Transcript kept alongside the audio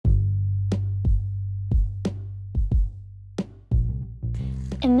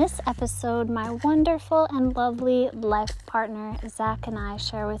In this episode, my wonderful and lovely life partner, Zach, and I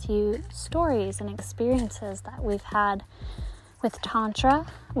share with you stories and experiences that we've had with Tantra,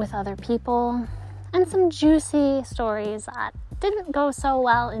 with other people, and some juicy stories that didn't go so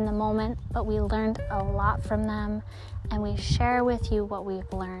well in the moment, but we learned a lot from them, and we share with you what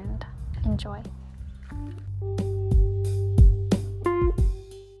we've learned. Enjoy.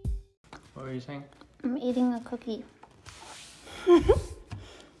 What were you saying? I'm eating a cookie.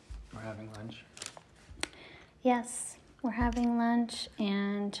 We're having lunch. Yes, we're having lunch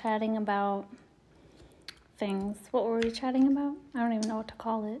and chatting about things. What were we chatting about? I don't even know what to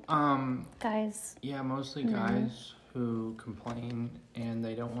call it. Guys. Yeah, mostly guys who complain and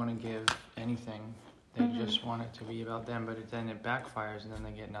they don't want to give anything. They just want it to be about them, but then it backfires and then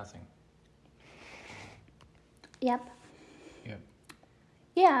they get nothing. Yep.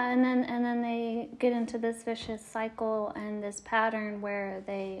 Yeah, and then they get into this vicious cycle and this pattern where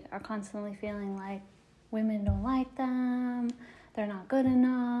they are constantly feeling like women don't like them, they're not good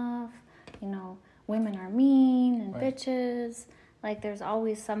enough, women are mean and right. bitches. Like, there's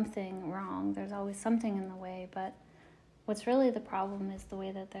always something wrong, there's always something in the way, but what's really the problem is the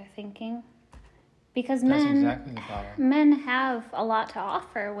way that they're thinking. Because exactly the problem. Men have a lot to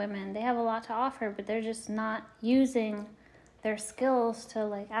offer women. They have a lot to offer, but they're just not using their skills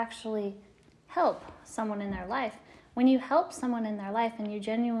to actually help someone in their life. When you help someone in their life and you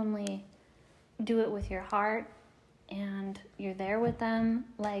genuinely do it with your heart and you're there with them,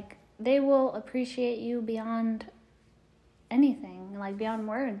 they will appreciate you beyond anything, beyond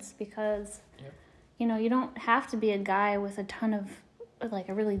words, because you don't have to be a guy with a ton of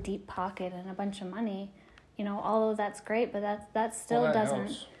a really deep pocket and a bunch of money. Although that's great, but that still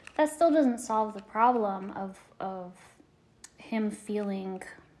doesn't solve the problem of him feeling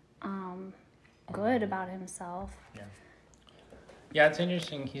good about himself. Yeah, it's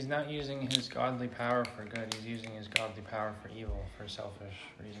interesting. He's not using his godly power for good. He's using his godly power for evil, for selfish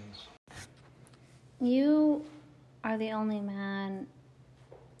reasons. You are the only man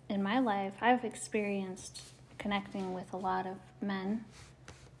in my life. I've experienced connecting with a lot of men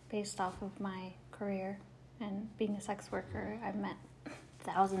based off of my career and being a sex worker. I've met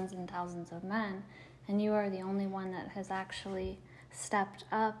thousands and thousands of men. And you are the only one that has actually stepped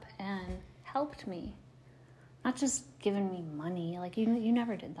up and helped me. Not just given me money. You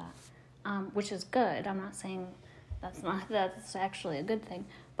never did that. Which is good. I'm not saying that's actually a good thing.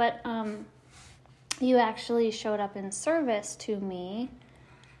 But you actually showed up in service to me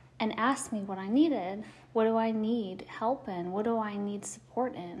and asked me what I needed. What do I need help in? What do I need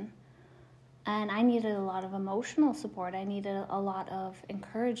support in? And I needed a lot of emotional support. I needed a lot of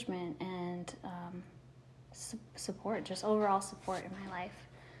encouragement and support, just overall support in my life.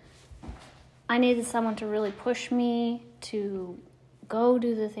 I needed someone to really push me to go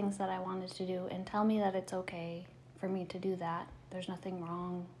do the things that I wanted to do and tell me that it's okay for me to do that. There's nothing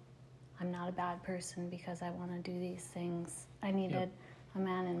wrong. I'm not a bad person because I want to do these things. I needed a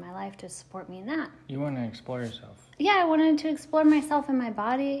man in my life to support me in that. You want to explore yourself. Yeah, I wanted to explore myself and my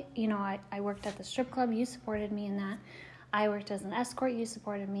body. I worked at the strip club. You supported me in that. I worked as an escort. You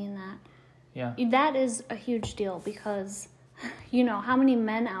supported me in that. Yeah. That is a huge deal because, how many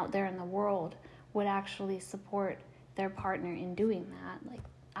men out there in the world would actually support their partner in doing that?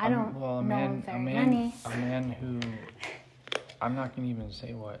 I don't know very many. A man who, I'm not going to even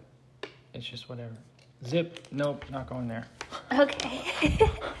say what. It's just whatever. Zip. Nope, not going there. Okay.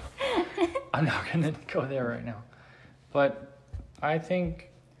 I'm not going to go there right now. But I think,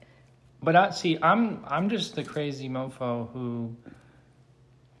 I'm just the crazy mofo who,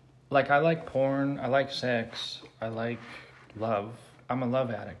 I like porn, I like sex, I like love. I'm a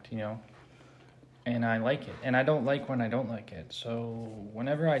love addict, and I like it. And I don't like when I don't like it. So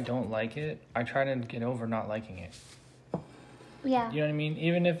whenever I don't like it, I try to get over not liking it. Yeah. You know what I mean?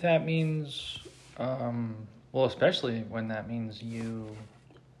 Even if that means, especially when that means you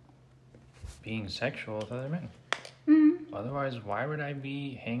being sexual with other men. Mm-hmm. Otherwise, why would I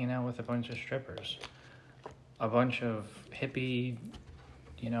be hanging out with a bunch of strippers? A bunch of hippie,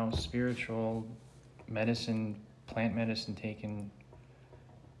 spiritual plant medicine taking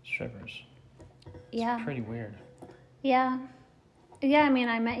strippers. Yeah. It's pretty weird. Yeah. Yeah,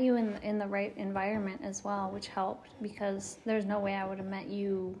 I met you in the right environment as well, which helped because there's no way I would have met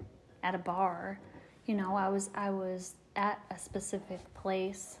you at a bar. I was at a specific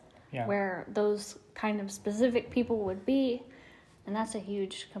place where those kind of specific people would be, and that's a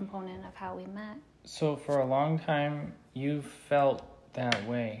huge component of how we met. So for a long time, you felt that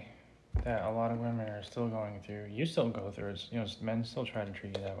way, that a lot of women are still going through. You still go through it. Men still try to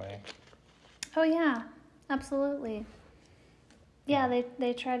treat you that way. Oh, yeah, absolutely. Yeah,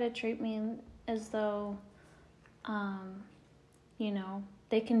 they try to treat me as though, you know,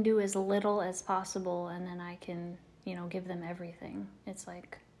 they can do as little as possible and then I can, you know, give them everything. It's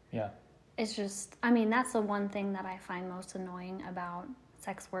like, Yeah. it's just, I mean, that's the one thing that I find most annoying about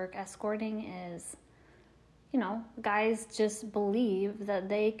sex work escorting is, you know, guys just believe that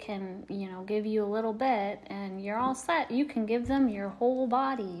they can, you know, give you a little bit and you're all set. You can give them your whole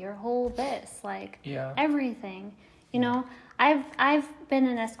body, your whole this, like Yeah. everything. You know, I've been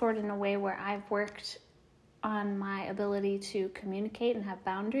an escort in a way where I've worked on my ability to communicate and have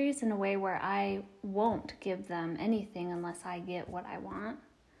boundaries in a way where I won't give them anything unless I get what I want.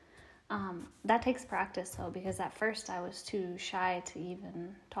 That takes practice though, because at first I was too shy to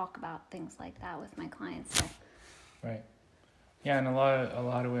even talk about things like that with my clients. So. Right. Yeah, and a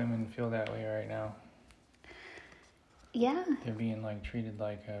lot of women feel that way right now. Yeah. They're being like treated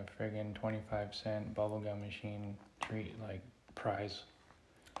like a friggin' 25-cent bubblegum machine like prize.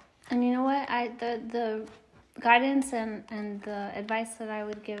 And you know what? The guidance and the advice that I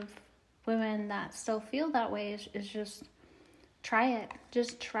would give women that still feel that way is just try it.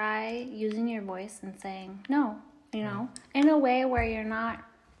 Just try using your voice and saying no, you know, in a way where you're not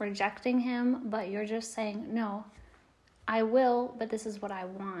rejecting him, but you're just saying, no, I will, but this is what I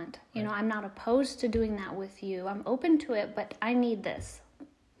want. You know, I'm not opposed to doing that with you. I'm open to it, but I need this.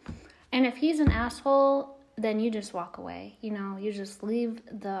 And if he's an asshole, then you just walk away. You know, you just leave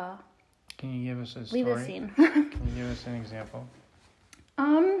the... Can you give us a story? Leave the scene. Can you give us an example?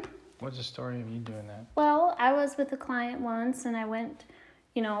 What's the story of you doing that? Well, I was with a client once and I went,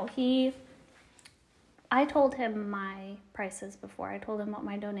 you know, I told him my prices before. I told him what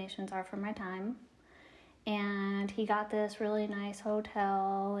my donations are for my time. And he got this really nice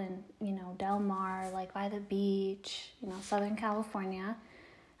hotel in, you know, Del Mar, like by the beach, you know, Southern California.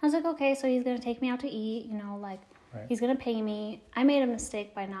 I was like, okay, so he's going to take me out to eat, you know, like he's going to pay me. I made a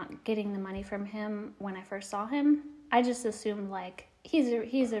mistake by not getting the money from him when I first saw him. I just assumed like he's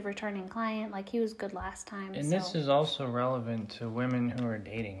a returning client, like he was good last time. And so. This is also relevant to women who are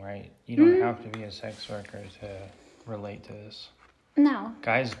dating, right? You don't have to be a sex worker to relate to this. No.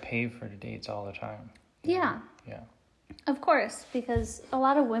 Guys pay for the dates all the time. Yeah. Yeah. Of course, because a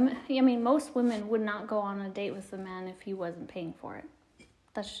lot of women, I mean, most women would not go on a date with a man if he wasn't paying for it.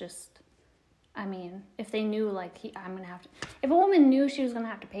 That's just, I mean, if they knew, like, I'm going to have to, if a woman knew she was going to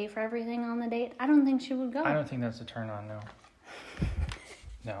have to pay for everything on the date, I don't think she would go. I don't think that's a turn on, no.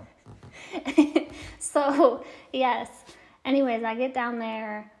 No. So, yes. Anyways, I get down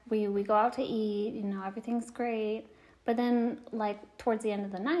there, we go out to eat, you know, everything's great. But then, like, towards the end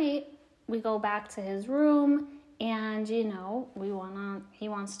of the night, we go back to his room and, you know, he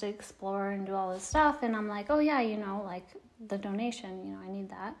wants to explore and do all this stuff. And I'm like, oh yeah, you know, like the donation, you know, I need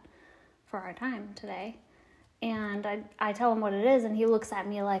that for our time today. And I tell him what it is and he looks at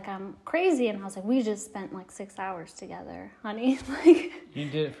me like I'm crazy. And I was like, we just spent like 6 hours together, honey. Like, you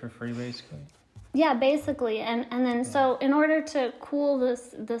did it for free, basically? Yeah, basically. And then so in order to cool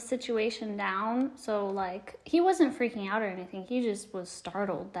the situation down, so like he wasn't freaking out or anything. He just was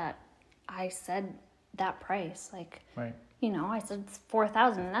startled that I said that price. Like, you know, I said it's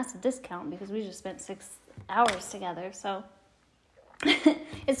 $4,000 and that's a discount because we just spent 6 hours together. So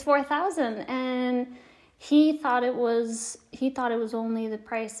it's $4,000 and he thought it was only the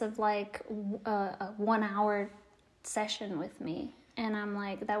price of like a 1 hour session with me. And I'm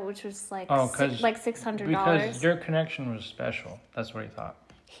like, which was like $600. Because your connection was special. That's what he thought.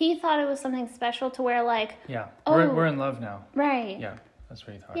 He thought it was something special to where like... Yeah, we're in love now. Right. Yeah, that's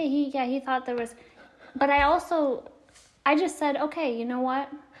what he thought. Yeah, he thought there was... But I just said, okay, you know what?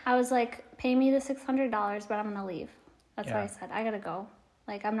 I was like, pay me the $600, but I'm going to leave. That's what I said. I got to go.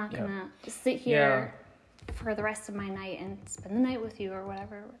 Like, I'm not going to sit here for the rest of my night and spend the night with you or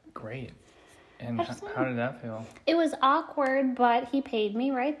whatever. Great. And how did that feel? It was awkward, but he paid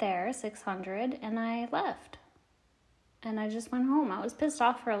me right there, $600, and I left. And I just went home. I was pissed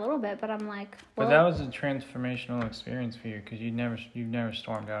off for a little bit, but I'm like, well... But that was a transformational experience for you, because you've never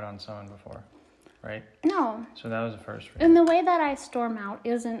stormed out on someone before, right? No. So that was a first for you. And the way that I storm out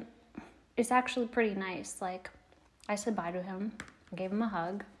it's actually pretty nice. Like, I said bye to him, gave him a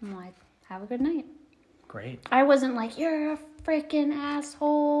hug. I'm like, have a good night. Great. I wasn't like, you're a freaking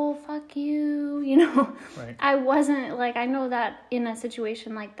asshole, fuck you, you know. Right. I wasn't like, I know that in a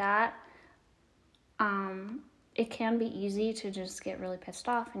situation like that, it can be easy to just get really pissed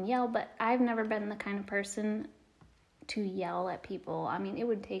off and yell, but I've never been the kind of person to yell at people. I mean, it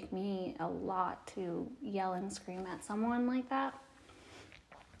would take me a lot to yell and scream at someone like that.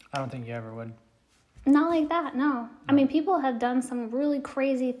 I don't think you ever would. Not like that, no. I mean, people have done some really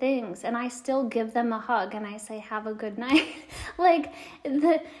crazy things, and I still give them a hug and I say, "Have a good night." Like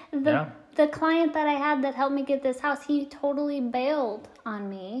the client that I had that helped me get this house, he totally bailed on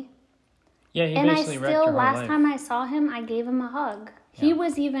me. Yeah, he And basically wrecked your whole last life. time I saw him, I gave him a hug. Yeah. He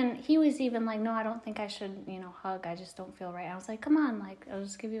was even like, "No, I don't think I should, hug. I just don't feel right." I was like, "Come on, like, I'll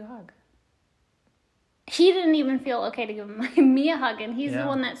just give you a hug." He didn't even feel okay to give me a hug, and he's the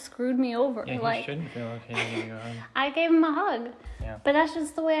one that screwed me over. Yeah, he like, shouldn't feel okay to give you a hug. I gave him a hug. Yeah. But that's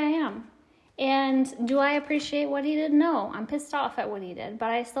just the way I am. And do I appreciate what he did? No. I'm pissed off at what he did, but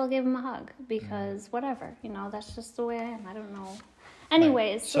I still gave him a hug because whatever, that's just the way I am. I don't know.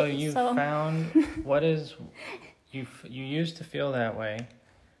 Anyways, right. So you found what is you used to feel that way,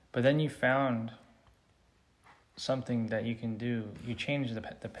 but then you found something that you can do. You changed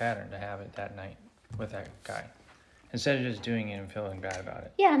the pattern to have it that night with that guy. Instead of just doing it and feeling bad about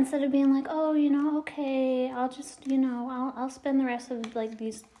it. Yeah, instead of being like, oh, okay, I'll just, I'll spend the rest of like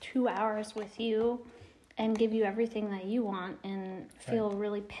these 2 hours with you and give you everything that you want and feel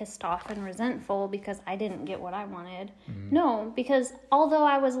really pissed off and resentful because I didn't get what I wanted. Mm-hmm. No, because although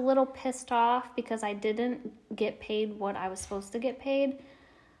I was a little pissed off because I didn't get paid what I was supposed to get paid,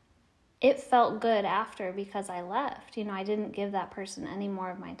 it felt good after because I left. I didn't give that person any more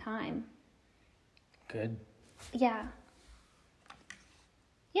of my time. Good. Yeah.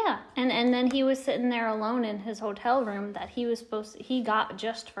 Yeah, and then he was sitting there alone in his hotel room that he got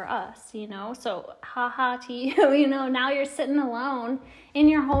just for us, so haha to you, now you're sitting alone in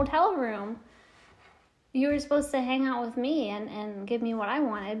your hotel room. You were supposed to hang out with me and give me what I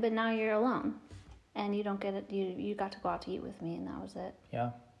wanted, but now you're alone and you don't get it. You got to go out to eat with me and that was it.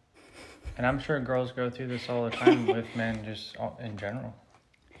 Yeah. And I'm sure girls go through this all the time with men just in general.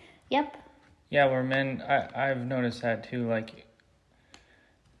 Yep. Yeah, where men, I've noticed that too, like,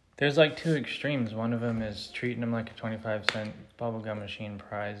 there's like two extremes. One of them is treating them like a 25-cent bubblegum machine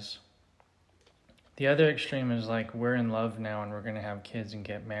prize. The other extreme is like, we're in love now and we're going to have kids and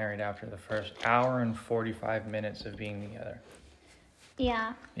get married after the first hour and 45 minutes of being together.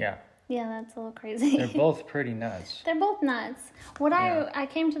 Yeah. Yeah. Yeah, that's a little crazy. They're both pretty nuts. They're both nuts. I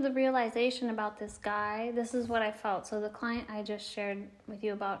came to the realization about this guy, this is what I felt. So the client I just shared with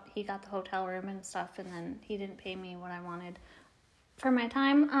you about, he got the hotel room and stuff, and then he didn't pay me what I wanted for my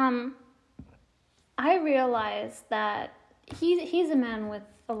time. I realized that he's a man with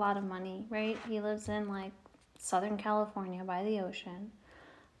a lot of money, right? He lives in like Southern California by the ocean.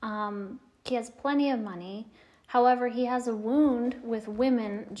 He has plenty of money. However, he has a wound with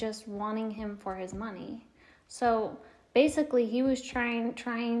women just wanting him for his money. So basically, he was trying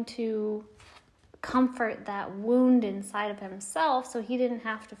to comfort that wound inside of himself so he didn't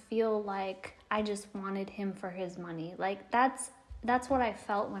have to feel like I just wanted him for his money. Like that's what I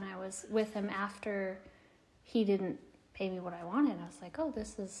felt when I was with him after he didn't pay me what I wanted. I was like, oh,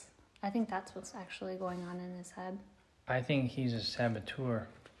 I think that's what's actually going on in his head. I think he's a saboteur.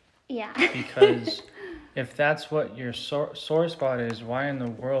 Yeah. Because if that's what your sore spot is, why in the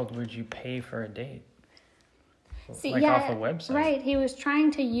world would you pay for a date? See, off a website. Right. He was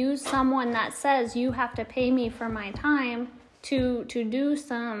trying to use someone that says you have to pay me for my time to do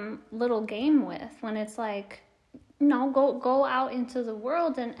some little game with, when it's like, no, go out into the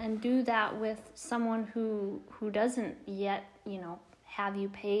world and do that with someone who doesn't yet, have you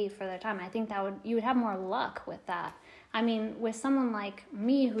pay for their time. I think you would have more luck with that. I mean, with someone like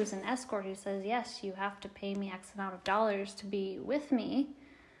me who's an escort who says, yes, you have to pay me X amount of dollars to be with me,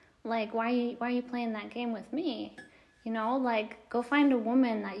 like, why are you playing that game with me? Like, go find a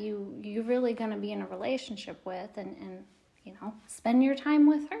woman that you're really going to be in a relationship with and spend your time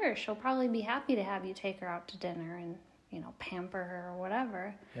with her. She'll probably be happy to have you take her out to dinner and, pamper her or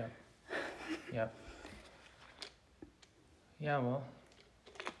whatever. Yep. Yep. Yeah, well,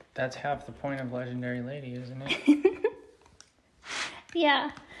 that's half the point of Legendary Lady, isn't it?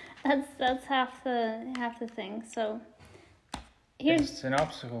 Yeah, that's half the thing. So it's an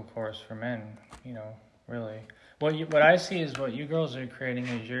obstacle course for men, really. What I see is what you girls are creating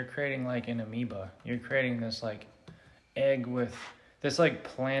is you're creating like an amoeba. You're creating this like egg with this like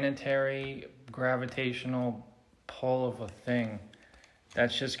planetary gravitational pull of a thing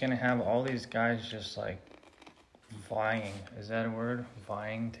that's just gonna have all these guys just like vying. Is that a word?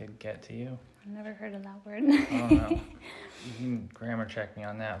 Vying to get to you? I've never heard of that word. I don't know. You can grammar check me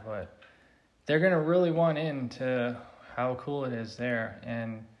on that, but they're going to really want into how cool it is there.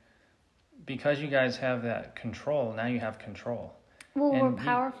 And because you guys have that control, now you have control. Well, and we're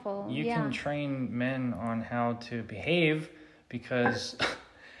powerful. You can train men on how to behave because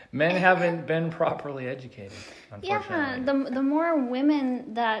Men haven't been properly educated, Yeah, unfortunately. the more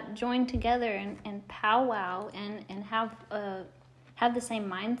women that join together and powwow and have the same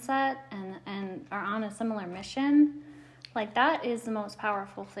mindset and are on a similar mission, like that is the most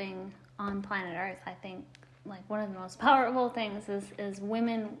powerful thing on planet Earth. I think like one of the most powerful things is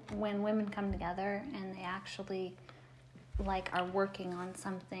women, when women come together and they actually like are working on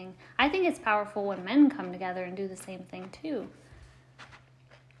something. I think it's powerful when men come together and do the same thing too.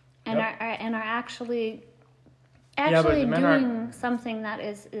 And Yep. are actually Yeah, but the men aren't- doing something that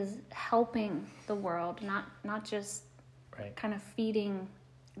is helping the world, not just Right. kind of feeding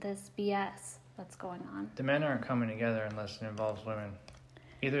this BS that's going on. The men aren't coming together unless it involves women,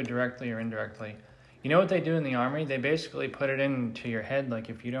 either directly or indirectly. You know what they do in the army? They basically put it into your head, like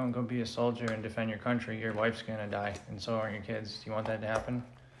if you don't go be a soldier and defend your country, your wife's going to die, and so are your kids. Do you want that to happen?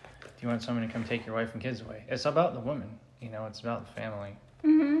 Do you want someone to come take your wife and kids away? It's about the woman, it's about the family.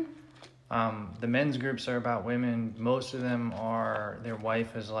 Mm-hmm. The men's groups are about women. Most of them are, their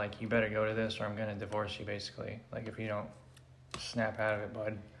wife is like, you better go to this or I'm going to divorce you, basically. Like if you don't snap out of it,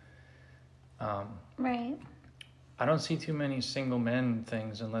 bud. Right. I don't see too many single men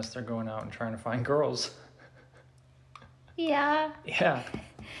things unless they're going out and trying to find girls. Yeah. Yeah.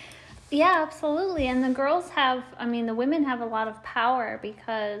 Yeah, absolutely. And the the women have a lot of power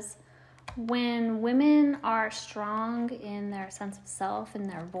because when women are strong in their sense of self and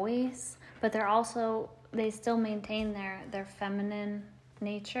their voice, but they still maintain their feminine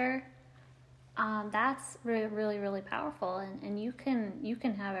nature, that's really, really, really powerful. And you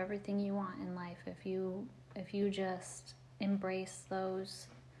can have everything you want in life if you just embrace those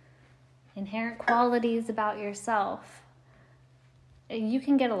inherent qualities about yourself. You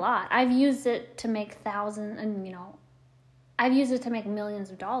can get a lot. I've used it to make I've used it to make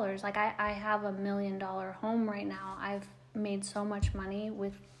millions of dollars. Like I have $1 million home right now. I've made so much money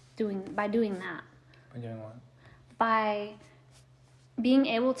by doing that. By doing what? By being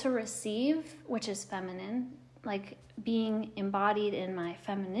able to receive, which is feminine, like being embodied in my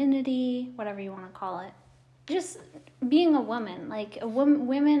femininity, whatever you want to call it. Just being a woman. Like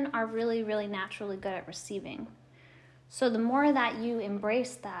women are really, really naturally good at receiving. So the more that you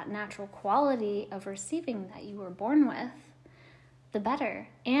embrace that natural quality of receiving that you were born with, the better.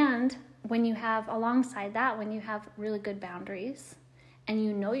 And when you have really good boundaries and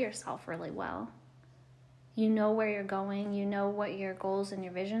you know yourself really well, you know where you're going, you know what your goals and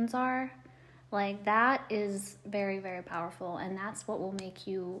your visions are, like that is very, very powerful. And that's what will make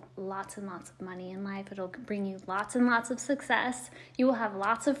you lots and lots of money in life. It'll bring you lots and lots of success. You will have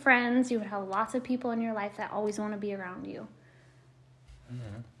lots of friends. You will have lots of people in your life that always want to be around you.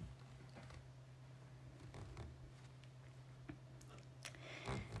 Mm-hmm.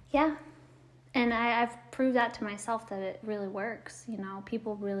 Yeah. And I've proved that to myself that it really works.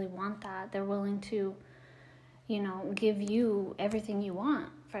 People really want that. They're willing to, give you everything you want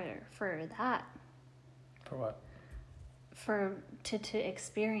for that. For what? To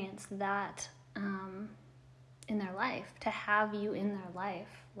experience that in their life, to have you in their life,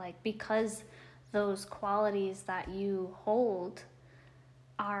 like because those qualities that you hold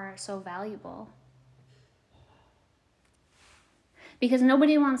are so valuable. Because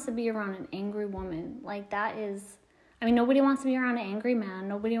nobody wants to be around an angry woman. Like that is, nobody wants to be around an angry man.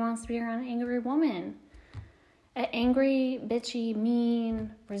 Nobody wants to be around an angry woman. An angry, bitchy,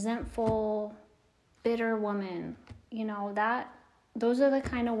 mean, resentful, bitter woman. Those are the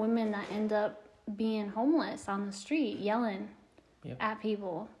kind of women that end up being homeless on the street, yelling at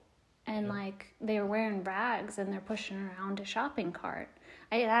people. And like they're wearing rags and they're pushing around a shopping cart.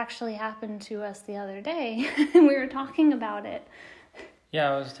 It actually happened to us the other day. We were talking about it.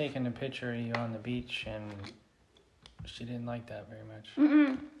 Yeah, I was taking a picture of you on the beach, and she didn't like that very much.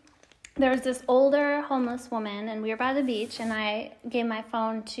 Mm-mm. There was this older homeless woman, and we were by the beach, and I gave my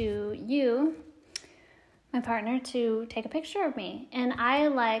phone to you, my partner, to take a picture of me. And I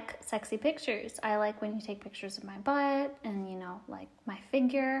like sexy pictures. I like when you take pictures of my butt and, like my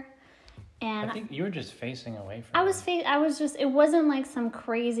figure. And I think you were just facing away from it wasn't like some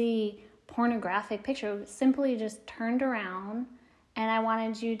crazy pornographic picture. It was simply just turned around, and I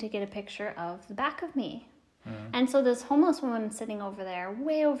wanted you to get a picture of the back of me. Mm-hmm. And so this homeless woman sitting over there,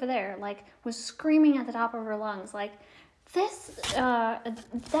 way over there, like was screaming at the top of her lungs, like,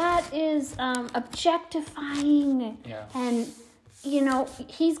 that is objectifying. Yeah. And,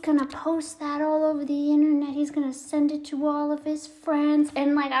 he's going to post that all over the internet. He's going to send it to all of his friends.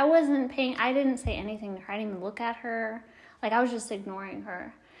 And, like, I didn't say anything to her. I didn't even look at her. Like, I was just ignoring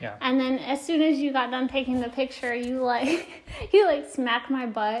her. Yeah. And then as soon as you got done taking the picture, you smacked my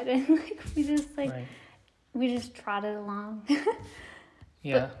butt. And, like, we just trotted along.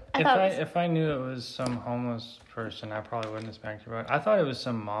 Yeah. But I thought If I knew it was some homeless person, I probably wouldn't have smacked her. But I thought it was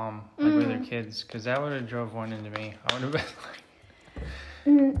some mom, like with her kids, because that would have drove one into me. I would have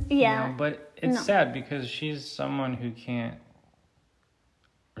been like, yeah. you know, but it's No. sad because she's someone who can't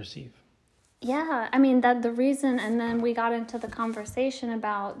receive. Yeah, I mean that the reason, and then we got into the conversation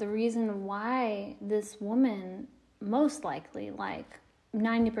about the reason why this woman most likely, like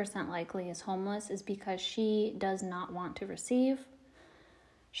 90% likely, is homeless is because she does not want to receive.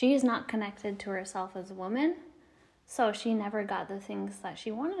 She is not connected to herself as a woman, so she never got the things that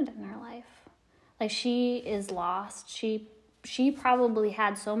she wanted in her life. Like she is lost. She probably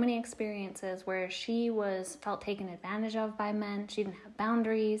had so many experiences where she felt taken advantage of by men. She didn't have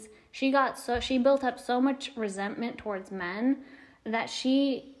boundaries. She built up so much resentment towards men that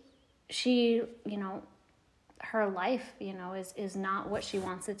she her life, is not what she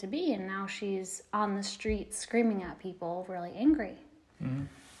wants it to be, and now she's on the street screaming at people, really angry. Mm-hmm.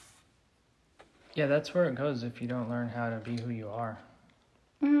 Yeah, that's where it goes if you don't learn how to be who you are.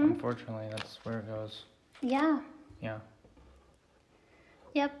 Mm-hmm. Unfortunately, that's where it goes. Yeah. Yeah.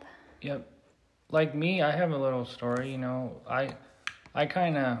 Yep. Yep. Like me, I have a little story, I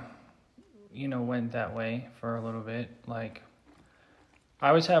kind of, went that way for a little bit. Like,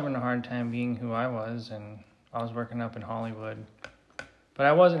 I was having a hard time being who I was, and I was working up in Hollywood. But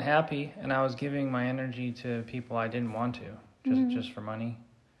I wasn't happy, and I was giving my energy to people I didn't want to, just for money.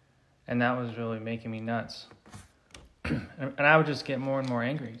 And that was really making me nuts. And I would just get more and more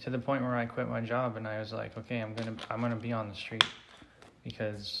angry to the point where I quit my job, and I was like, okay, I'm gonna be on the street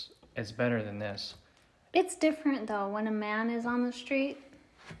because it's better than this. It's different though when a man is on the street.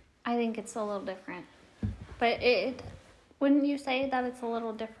 I think it's a little different. But wouldn't you say that it's a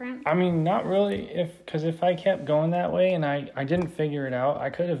little different? I mean, not really, because if I kept going that way and I didn't figure it out, I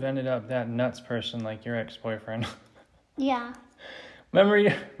could have ended up that nuts person like your ex-boyfriend. Yeah.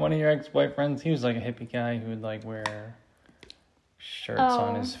 Remember one of your ex-boyfriends? He was like a hippie guy who would like wear shirts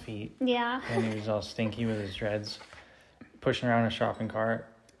on his feet. Yeah. And he was all stinky with his dreads, pushing around a shopping cart.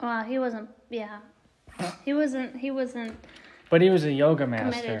 Well, he wasn't. Yeah. He wasn't. But he was a yoga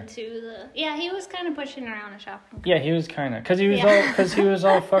master. Committed to the. Yeah, he was kind of pushing around a shopping cart. Yeah, he was kind of, because he was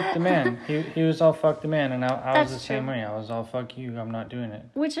all fuck the man. He was all fuck the man, and I was the same way. I was all fuck you. I'm not doing it.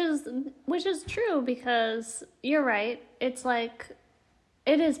 Which is true, because you're right. It's like,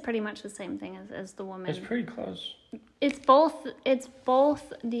 it is pretty much the same thing as the woman. It's pretty close. It's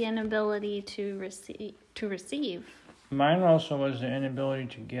both the inability to receive. Mine also was the inability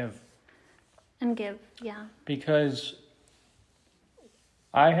to give. And give, yeah. Because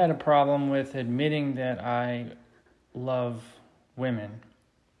I had a problem with admitting that I love women,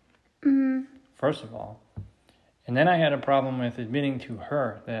 first of all. And then I had a problem with admitting to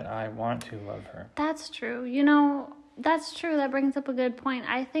her that I want to love her. That's true. That's true. That brings up a good point.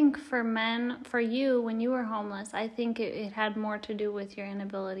 I think for men, for you, when you were homeless, I think it had more to do with your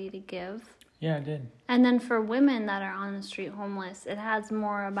inability to give. Yeah, I did. And then for women that are on the street homeless, it has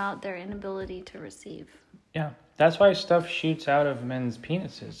more about their inability to receive. Yeah, that's why stuff shoots out of men's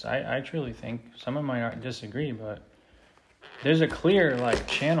penises. I truly think, someone might not disagree, but there's a clear,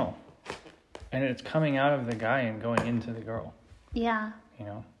 channel. And it's coming out of the guy and going into the girl. Yeah.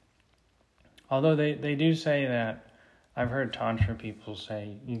 Although they do say that, I've heard Tantra people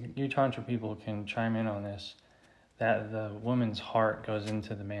say, you Tantra people can chime in on this, that the woman's heart goes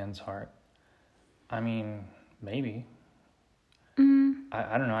into the man's heart. I mean, maybe.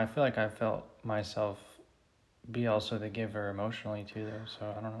 I don't know. I feel like I felt myself be also the giver emotionally too, though. So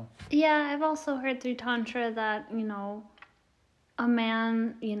I don't know. Yeah, I've also heard through Tantra that, a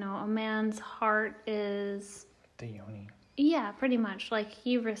man's heart is... The yoni. Yeah, pretty much. Like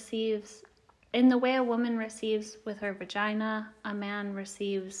he receives... In the way a woman receives with her vagina, a man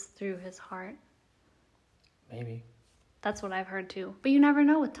receives through his heart. Maybe. That's what I've heard too. But you never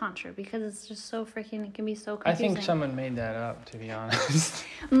know with Tantra because it's just so freaking, it can be so confusing. I think someone made that up, to be honest.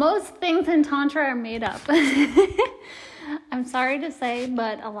 Most things in Tantra are made up. I'm sorry to say,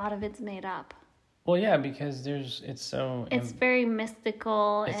 but a lot of it's made up. Well, yeah, because it's very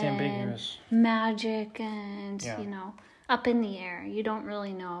mystical. It's and ambiguous. Magic and, Yeah. Up in the air. You don't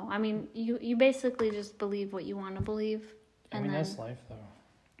really know. I mean, you basically just believe what you want to believe. And then, that's life, though.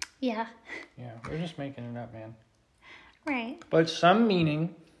 Yeah. Yeah, we're just making it up, man. Right. But some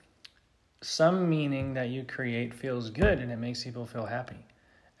meaning that you create feels good and it makes people feel happy.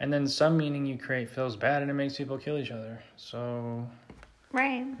 And then some meaning you create feels bad and it makes people kill each other. So,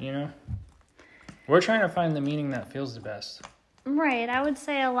 right. We're trying to find the meaning that feels the best. Right. I would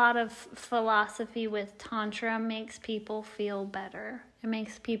say a lot of philosophy with Tantra makes people feel better. It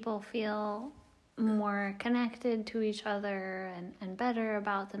makes people feel more connected to each other and better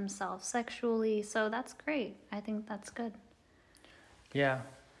about themselves sexually. So that's great. I think that's good. Yeah.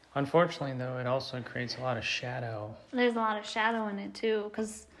 Unfortunately, though, it also creates a lot of shadow. There's a lot of shadow in it too,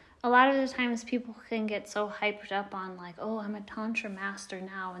 because a lot of the times people can get so hyped up on like, oh, I'm a tantra master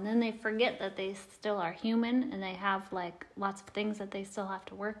now, and then they forget that they still are human and they have like lots of things that they still have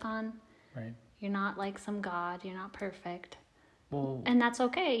to work on. Right. You're not like some god, you're not perfect. Well, and that's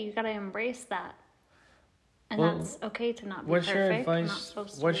okay. You got to embrace that. And well, that's okay to not be what's perfect. your advice? Not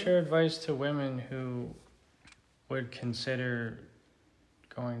supposed to What's be. your advice to women who would consider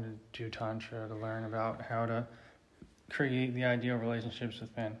going to do tantra to learn about how to create the ideal relationships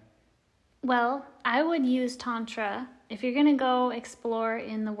with men? Well, I would use Tantra. If you're going to go explore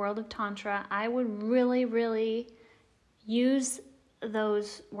in the world of Tantra, I would really, really use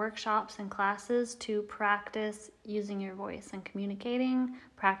those workshops and classes to practice using your voice and communicating,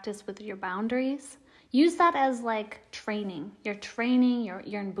 practice with your boundaries. Use that as like training. You're training,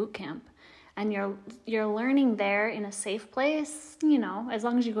 you're in boot camp. And you're learning there in a safe place, you know, as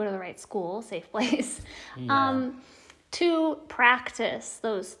long as you go to the right school, safe place. Yeah. To practice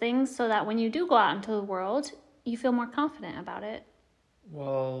those things so that when you do go out into the world, you feel more confident about it.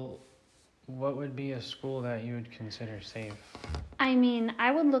 Well, what would be a school that you would consider safe? I mean,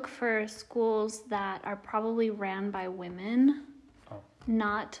 I would look for schools that are probably ran by women,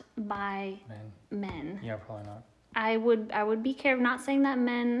 not by men. Yeah, probably not. I would be careful. Not saying that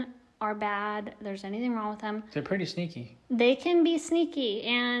men are bad. There's anything wrong with them. They're pretty sneaky. They can be sneaky,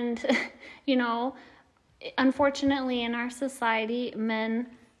 and you know, unfortunately, in our society, men,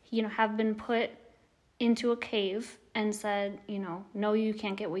 you know, have been put into a cave and said, you know, no, you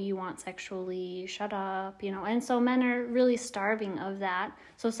can't get what you want sexually, shut up, you know, and so men are really starving of that.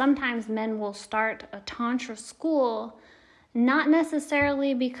 So sometimes men will start a tantra school, not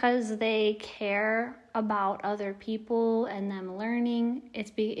necessarily because they care about other people and them learning.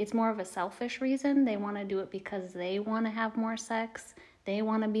 It's more of a selfish reason. They want to do it because they want to have more sex. They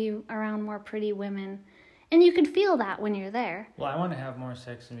want to be around more pretty women. And you can feel that when you're there. Well, I want to have more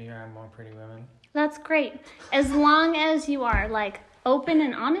sex and be around more pretty women. That's great. As long as you are like open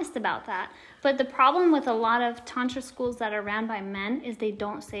and honest about that. But the problem with a lot of tantra schools that are ran by men is they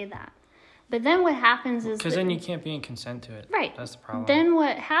don't say that. But then what happens is... Because then you can't be in consent to it. Right. That's the problem. Then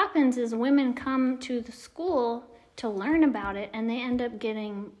what happens is women come to the school to learn about it, and they end up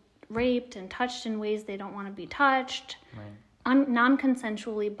getting raped and touched in ways they don't want to be touched. Right.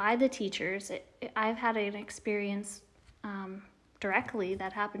 Non-consensually by the teachers. I've had an experience directly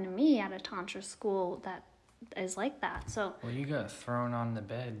that happened to me at a tantra school that is like that. So, well, you got thrown on the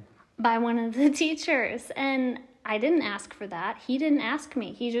bed by one of the teachers, and I didn't ask for that. He didn't ask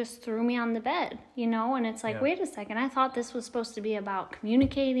me. He just threw me on the bed, you know, and it's like, wait a second. I thought this was supposed to be about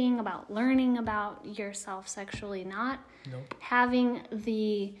communicating, about learning about yourself sexually, not having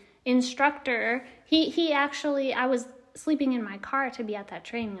the instructor. He actually, I was sleeping in my car to be at that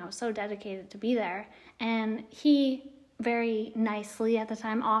training. I was so dedicated to be there, and he very nicely at the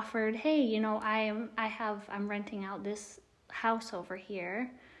time offered, hey, you know, I'm renting out this house over here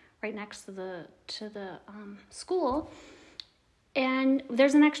right next to the school, and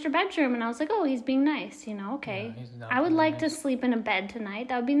there's an extra bedroom. And I was like, oh, he's being nice, you know, okay. Yeah, I would like to sleep in a bed tonight.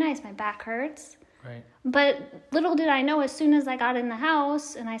 That would be nice. My back hurts. Right. But little did I know, as soon as I got in the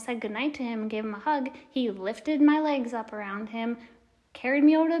house and I said goodnight to him and gave him a hug, he lifted my legs up around him, carried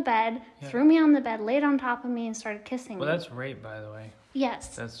me over to bed, threw me on the bed, laid on top of me, and started kissing me. Well, that's rape, by the way.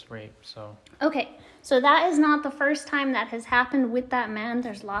 Yes. That's rape, so... Okay, so that is not the first time that has happened with that man.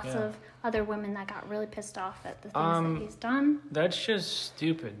 There's lots of other women that got really pissed off at the things that he's done. That's just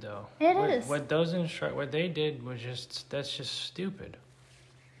stupid, though. It is. What they did was that's just stupid.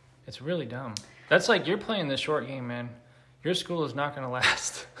 It's really dumb. That's like, you're playing the short game, man. Your school is not going to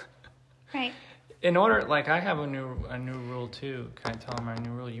last. Right. In order, like, I have a new rule too. Can I tell them my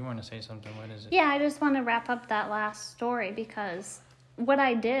new rule? You want to say something? What is it? Yeah, I just want to wrap up that last story because what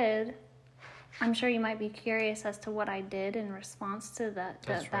I did, I'm sure you might be curious as to what I did in response to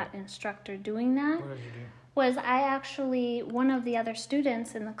that instructor doing that. What did you do? Was I actually, one of the other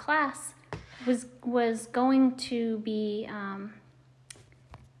students in the class was going to be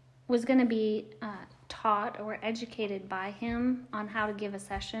taught or educated by him on how to give a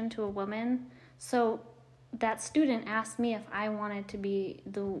session to a woman. So that student asked me if I wanted to be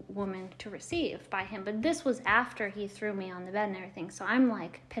the woman to receive by him. But this was after he threw me on the bed and everything. So I'm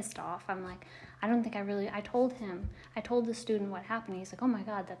like pissed off. I'm like, I don't think I told the student what happened. He's like, oh my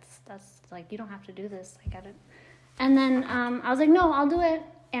God, that's like, you don't have to do this. I got it. And then I was like, no, I'll do it.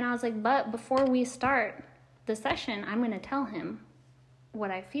 And I was like, but before we start the session, I'm going to tell him what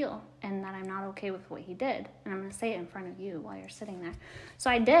I feel and that I'm not okay with what he did. And I'm going to say it in front of you while you're sitting there. So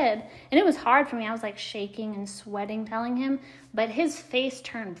I did. And it was hard for me. I was like shaking and sweating telling him. But his face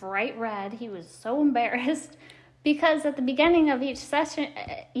turned bright red. He was so embarrassed because at the beginning of each session,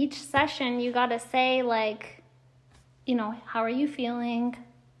 you got to say like, you know, how are you feeling?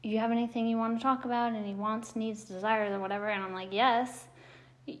 Do you have anything you want to talk about? Any wants, needs, desires, or whatever? And I'm like, yes.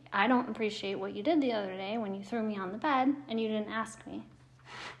 I don't appreciate what you did the other day when you threw me on the bed and you didn't ask me.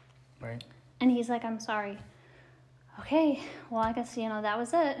 Right. And he's like, I'm sorry. Okay, well, I guess, you know, that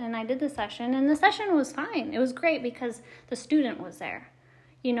was it. And I did the session, and the session was fine. It was great because the student was there,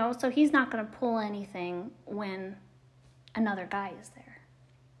 you know, so he's not going to pull anything when another guy is there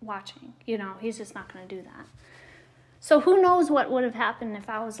watching, you know, he's just not going to do that. So who knows what would have happened if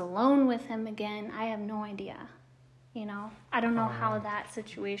I was alone with him again? I have no idea, you know. I don't know how that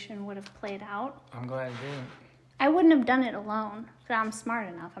situation would have played out. I'm glad you didn't. I wouldn't have done it alone, because I'm smart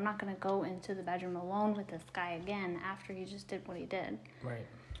enough. I'm not going to go into the bedroom alone with this guy again after he just did what he did. Right.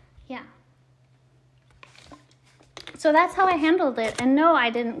 Yeah. So that's how I handled it. And no, I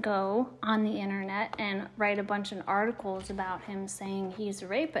didn't go on the internet and write a bunch of articles about him saying he's a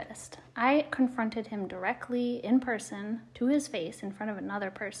rapist. I confronted him directly in person to his face in front of another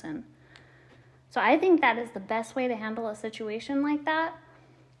person. So I think that is the best way to handle a situation like that,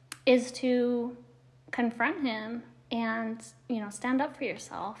 is to confront him and, you know, stand up for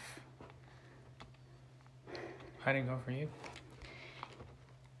yourself. How did it go for you?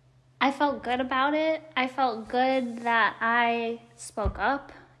 I felt good about it. I felt good that I spoke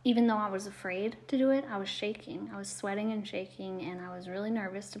up, even though I was afraid to do it. I was shaking. I was sweating and shaking, and I was really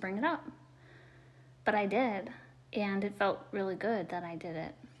nervous to bring it up. But I did, and it felt really good that I did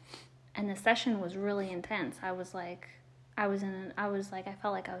it. And the session was really intense. I felt like I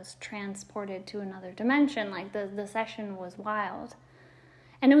was transported to another dimension. Like the session was wild.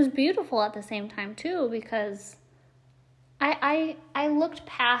 And it was beautiful at the same time too, because I looked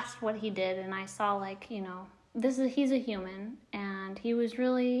past what he did and I saw, like, you know, he's a human, and he was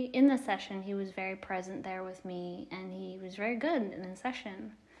really, in the session, he was very present there with me, and he was very good in the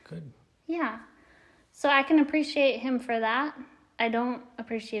session. Good. Yeah. So I can appreciate him for that. I don't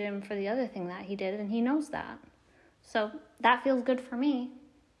appreciate him for the other thing that he did, and he knows that. So that feels good for me.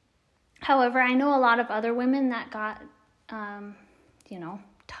 However, I know a lot of other women that got, you know,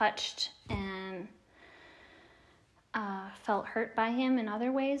 touched and felt hurt by him in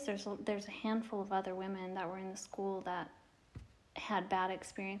other ways. There's a handful of other women that were in the school that had bad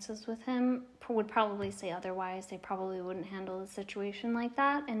experiences with him, would probably say otherwise. They probably wouldn't handle a situation like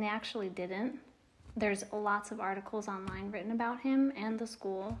that, and they actually didn't. There's lots of articles online written about him and the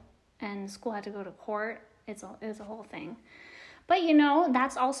school had to go to court. It's a whole thing. But, you know,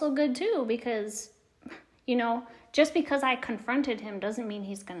 that's also good too, because, you know, just because I confronted him doesn't mean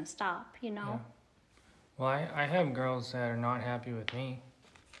he's going to stop, you know? Yeah. Well, I have girls that are not happy with me.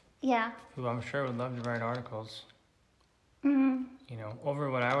 Yeah. Who I'm sure would love to write articles. Mm-hmm. You know, over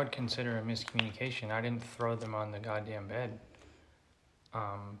what I would consider a miscommunication. I didn't throw them on the goddamn bed.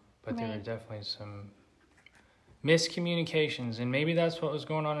 But there were definitely some miscommunications, and maybe that's what was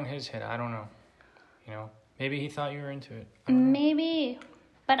going on in his head. I don't know. You know, maybe he thought you were into it. Maybe.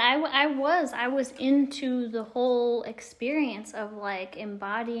 But I was into the whole experience of, like,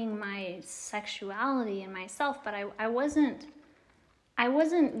 embodying my sexuality and myself, but I wasn't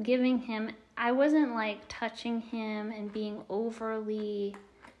giving him, I wasn't, like, touching him and being overly,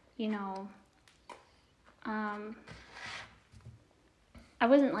 you know, I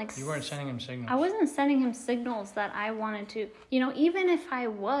wasn't, like... You weren't sending him signals. I wasn't sending him signals that I wanted to... You know, even if I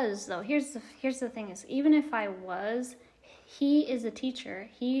was, though, here's the thing is, even if I was, he is a teacher.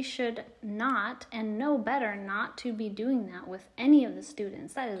 He should not, and know better, not to be doing that with any of the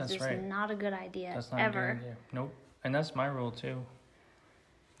students. That's just right. Not a good idea. That's not ever. a good idea. Nope. And that's my rule, too.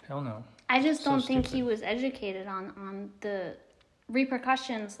 Hell no. I just don't think he was educated on the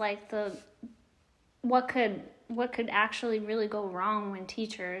repercussions, like what could actually really go wrong when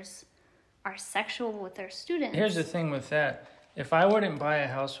teachers are sexual with their students. Here's the thing with that. If I wouldn't buy a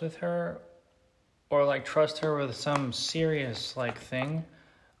house with her or, like, trust her with some serious, like, thing,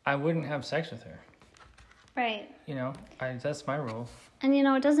 I wouldn't have sex with her. Right. You know, that's my rule. And, you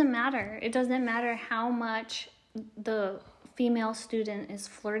know, it doesn't matter. It doesn't matter how much the female student is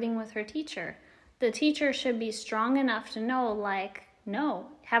flirting with her teacher. The teacher should be strong enough to know, like, no,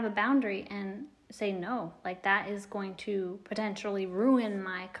 have a boundary and say no. Like, that is going to potentially ruin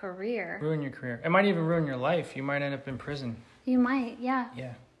my career. Ruin your career. It might even ruin your life. You might end up in prison. You might, yeah.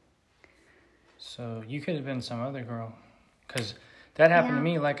 Yeah. So you could have been some other girl. Because that happened to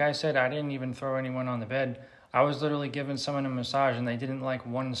me. Like I said, I didn't even throw anyone on the bed. I was literally giving someone a massage and they didn't like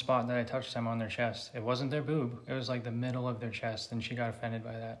one spot that I touched them on their chest. It wasn't their boob. It was like the middle of their chest, and she got offended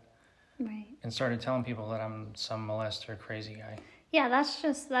by that. Right. And started telling people that I'm some molester crazy guy. Yeah, that's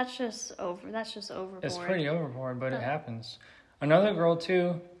just overboard. It's pretty overboard, but it happens. Another girl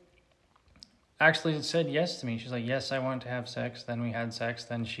too actually said yes to me. She's like, yes, I want to have sex. Then we had sex.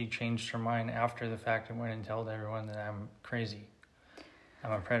 Then she changed her mind after the fact and went and told everyone that I'm crazy.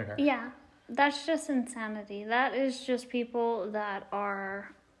 I'm a predator. Yeah, that's just insanity. That is just people that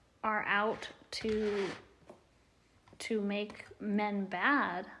are out to make men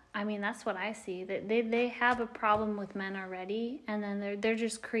bad. I mean, that's what I see. They have a problem with men already, and then they're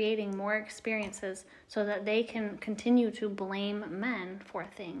just creating more experiences so that they can continue to blame men for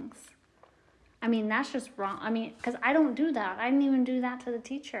things. I mean, that's just wrong. I mean, because I don't do that. I didn't even do that to the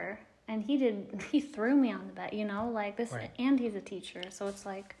teacher, and he threw me on the bed, like this. Right. And he's a teacher, so it's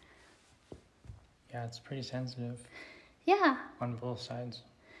like, yeah, it's pretty sensitive. Yeah, on both sides.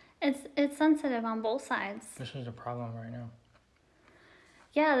 It's sensitive on both sides. This is a problem right now.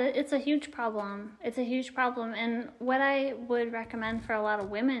 Yeah, it's a huge problem. It's a huge problem. And what I would recommend for a lot of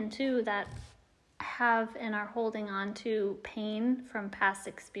women, too, that have and are holding on to pain from past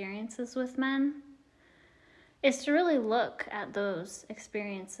experiences with men, is to really look at those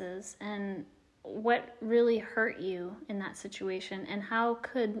experiences and what really hurt you in that situation, and how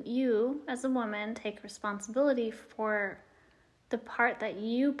could you, as a woman, take responsibility for the part that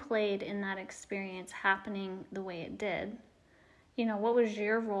you played in that experience happening the way it did. What was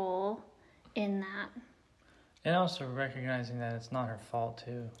your role in that? And also recognizing that it's not her fault,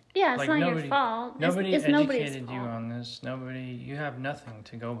 too. Yeah, it's not your fault. Nobody it's educated you on this. You have nothing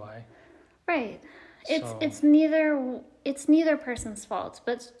to go by. Right. It's neither person's fault,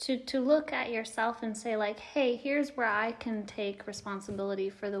 but to look at yourself and say, like, hey, here's where I can take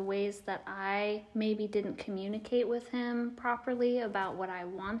responsibility for the ways that I maybe didn't communicate with him properly about what I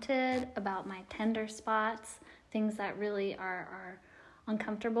wanted, about my tender spots, things that really are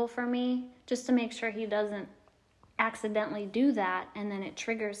uncomfortable for me, just to make sure he doesn't accidentally do that, and then it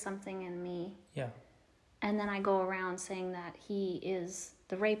triggers something in me. Yeah. And then I go around saying that he is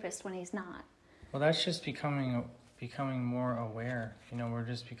the rapist when he's not. Well, that's just becoming more aware. We're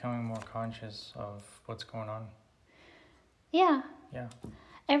just becoming more conscious of what's going on. Yeah. Yeah.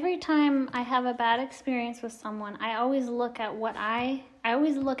 Every time I have a bad experience with someone, I always look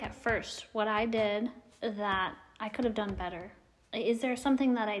at first what I did that I could have done better. Is there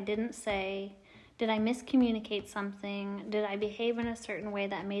something that I didn't say? Did I miscommunicate something? Did I behave in a certain way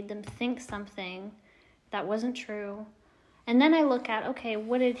that made them think something that wasn't true? And then I look at, okay,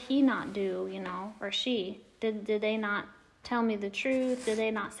 what did he not do, or she? Did they not tell me the truth? Did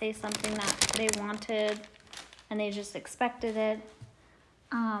they not say something that they wanted and they just expected it?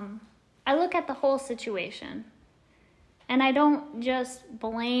 I look at the whole situation, and I don't just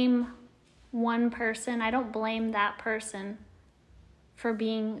blame one person. I don't blame that person for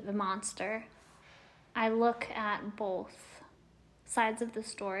being the monster. I look at both sides of the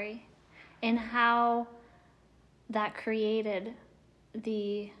story and how that created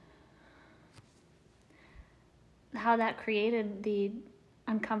the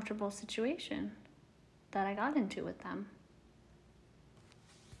uncomfortable situation that I got into with them.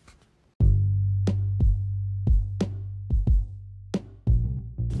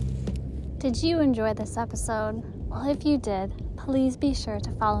 Did you enjoy this episode? Well, if you did, please be sure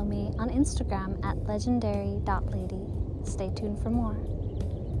to follow me on Instagram at legendary.lady. Stay tuned for more.